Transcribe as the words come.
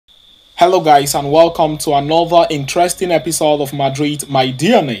Hello guys and welcome to another interesting episode of Madrid My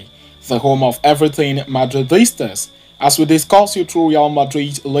DNA, the home of everything Madridistas, as we discuss you through Real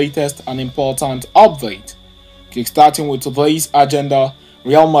Madrid's latest and important update. Kickstarting with today's agenda,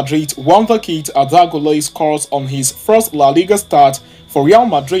 Real Madrid won the kit. Arda Guler scores on his first La Liga start for Real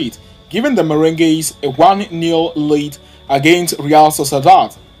Madrid, giving the Merengues a 1-0 lead against Real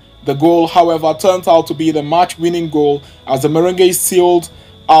Sociedad. The goal, however, turned out to be the match-winning goal as the Merengues sealed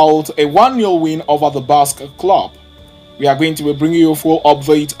out a 1-0 win over the Basque club. We are going to be bringing you a full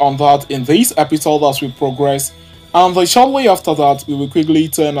update on that in this episode as we progress, and shortly after that we will quickly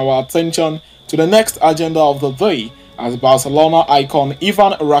turn our attention to the next agenda of the day as Barcelona icon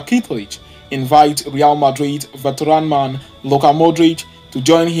Ivan Rakitic invites Real Madrid veteran man Luka Modrić to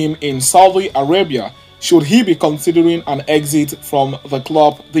join him in Saudi Arabia should he be considering an exit from the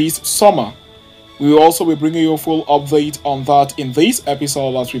club this summer. We will also be bringing you a full update on that in this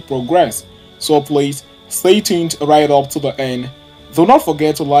episode as we progress, so please stay tuned right up to the end. Do not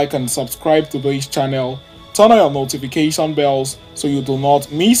forget to like and subscribe to this channel, turn on your notification bells so you do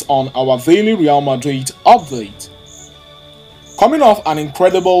not miss on our daily Real Madrid update. Coming off an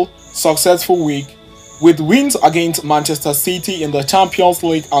incredible, successful week with wins against Manchester City in the Champions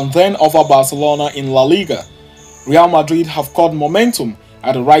League and then over Barcelona in La Liga, Real Madrid have caught momentum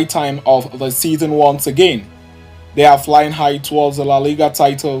at the right time of the season once again. They are flying high towards the La Liga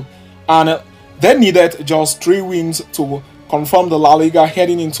title, and they needed just 3 wins to confirm the La Liga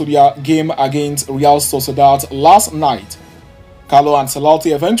heading into their game against Real Sociedad last night. Carlo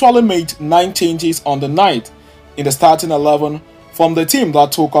Ancelotti eventually made 9 changes on the night in the starting 11 from the team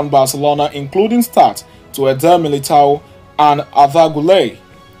that took on Barcelona, including start to Eder Militao and Arda Guler.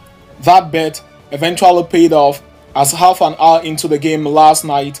 That bet eventually paid off as half an hour into the game last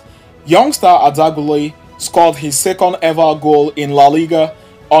night, youngster Arda Guler scored his second ever goal in La Liga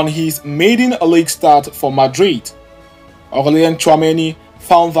on his maiden league start for Madrid. Aurelien Tchouameni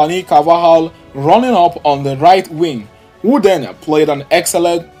found Dani Carvajal running up on the right wing, who then played an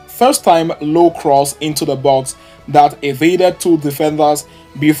excellent first-time low cross into the box that evaded 2 defenders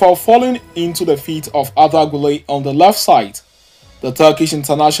before falling into the feet of Arda Guler on the left side. The Turkish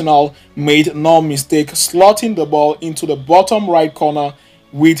international made no mistake slotting the ball into the bottom right corner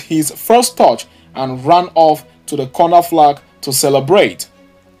with his first touch and ran off to the corner flag to celebrate.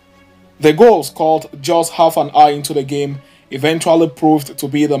 The goal, scored just half an hour into the game, eventually proved to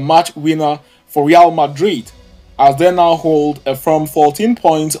be the match winner for Real Madrid, as they now hold a firm 14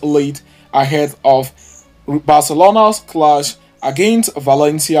 points lead ahead of Barcelona's clash against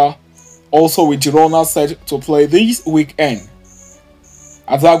Valencia, also with Girona set to play this weekend.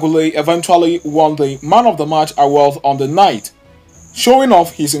 Arda Guler eventually won the Man of the Match award on the night, showing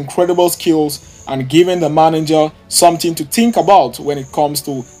off his incredible skills and giving the manager something to think about when it comes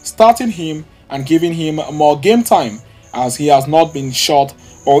to starting him and giving him more game time, as he has not been short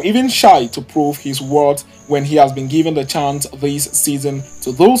or even shy to prove his worth when he has been given the chance this season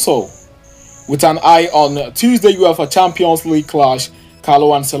to do so. With an eye on Tuesday UEFA Champions League clash,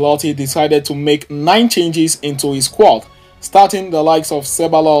 Carlo Ancelotti decided to make 9 changes into his squad, starting the likes of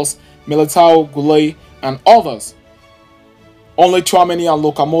Ceballos, Militao, Guler and others. Only Tchouameni and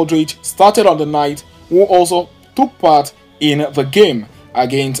Luka Modrić started on the night, who also took part in the game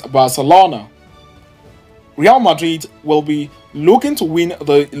against Barcelona. Real Madrid will be looking to win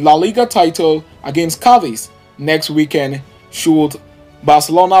the La Liga title against Cadiz next weekend should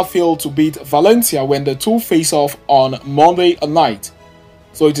Barcelona fail to beat Valencia when the two face off on Monday night.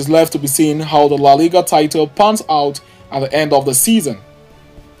 So it is left to be seen how the La Liga title pans out at the end of the season.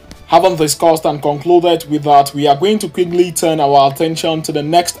 Having discussed and concluded with that, we are going to quickly turn our attention to the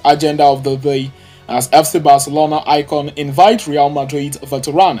next agenda of the day as FC Barcelona icon invites Real Madrid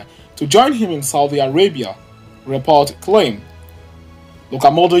veteran to join him in Saudi Arabia, report claim. Luka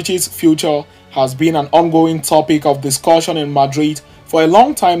Modric's future has been an ongoing topic of discussion in Madrid for a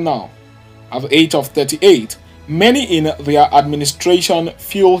long time now. At the age of 38, many in their administration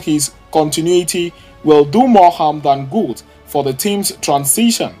feel his continuity will do more harm than good for the team's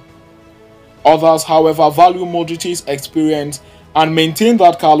transition. Others, however, value Modric's experience and maintain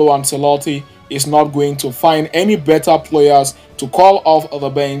that Carlo Ancelotti is not going to find any better players to call off the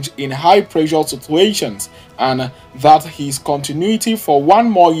bench in high-pressure situations, and that his continuity for 1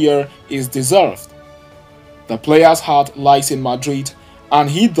 more year is deserved. The player's heart lies in Madrid, and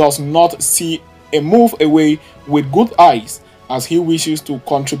he does not see a move away with good eyes, as he wishes to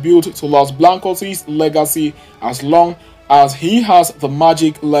contribute to Los Blancos' legacy as long as he has the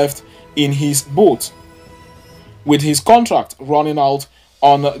magic left in his boot. With his contract running out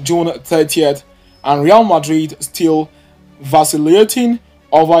on June 30th and Real Madrid still vacillating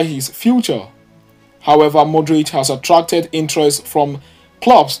over his future. However, Modrić has attracted interest from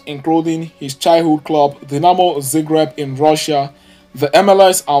clubs including his childhood club Dinamo Zagreb in Russia, the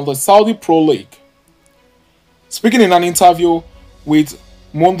MLS and the Saudi Pro League. Speaking in an interview with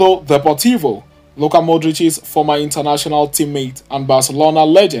Mundo Deportivo, Luka Modric's former international teammate and Barcelona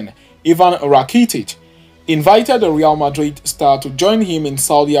legend Ivan Rakitic invited the Real Madrid star to join him in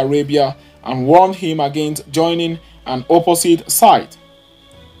Saudi Arabia and warned him against joining an opposite side.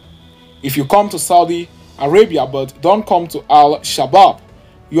 "If you come to Saudi Arabia but don't come to Al Shabab,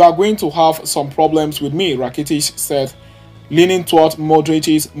 you are going to have some problems with me," Rakitic said, leaning toward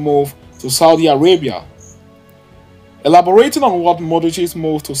Modric's move to Saudi Arabia. Elaborating on what Modric's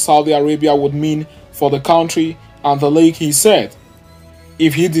move to Saudi Arabia would mean for the country and the league, he said,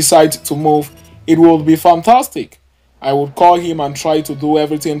 "If he decides to move, it would be fantastic. I would call him and try to do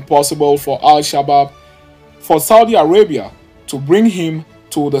everything possible for Al Shabab, for Saudi Arabia, to bring him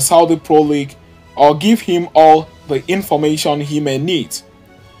to the Saudi Pro League or give him all the information he may need."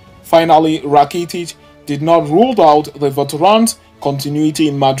 Finally, Rakitic did not rule out the veteran's continuity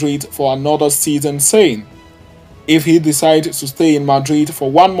in Madrid for another season, saying, "If he decides to stay in Madrid for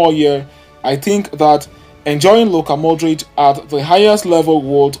one more year, I think that enjoying Luka Modrić at the highest level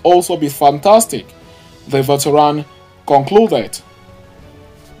would also be fantastic," the veteran concluded.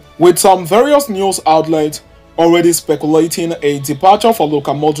 With some various news outlets already speculating a departure for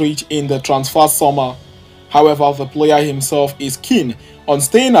Luka Modrić in the transfer summer, however, the player himself is keen on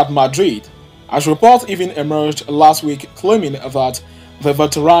staying at Madrid, as reports even emerged last week claiming that the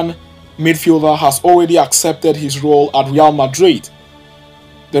veteran midfielder has already accepted his role at Real Madrid.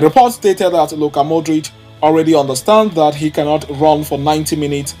 The report stated that Luka Modrić already understands that he cannot run for 90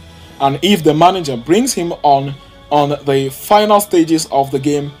 minutes, and if the manager brings him on the final stages of the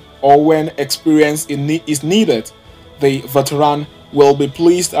game or when experience is needed, the veteran will be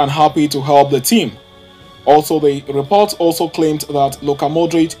pleased and happy to help the team. Also, the report also claimed that Luka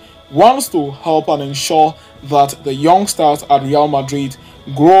Modrić wants to help and ensure that the youngsters at Real Madrid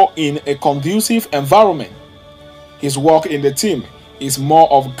grow in a conducive environment. His work in the team is more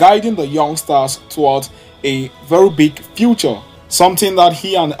of guiding the youngsters towards a very big future, something that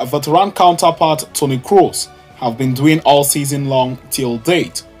he and a veteran counterpart Toni Kroos have been doing all season long till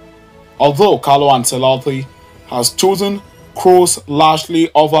date. Although Carlo Ancelotti has chosen Kroos largely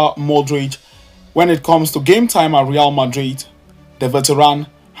over Modrić when it comes to game time at Real Madrid, the veteran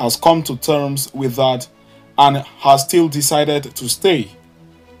has come to terms with that and has still decided to stay.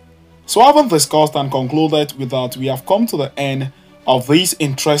 So having discussed and concluded with that, we have come to the end of this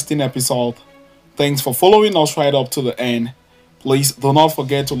interesting episode. Thanks for following us right up to the end. Please do not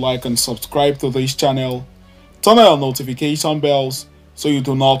forget to like and subscribe to this channel. Turn on your notification bells so you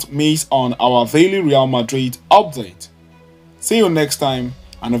do not miss on our daily Real Madrid update. See you next time,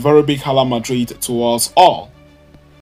 and a very big Hala Madrid to us all.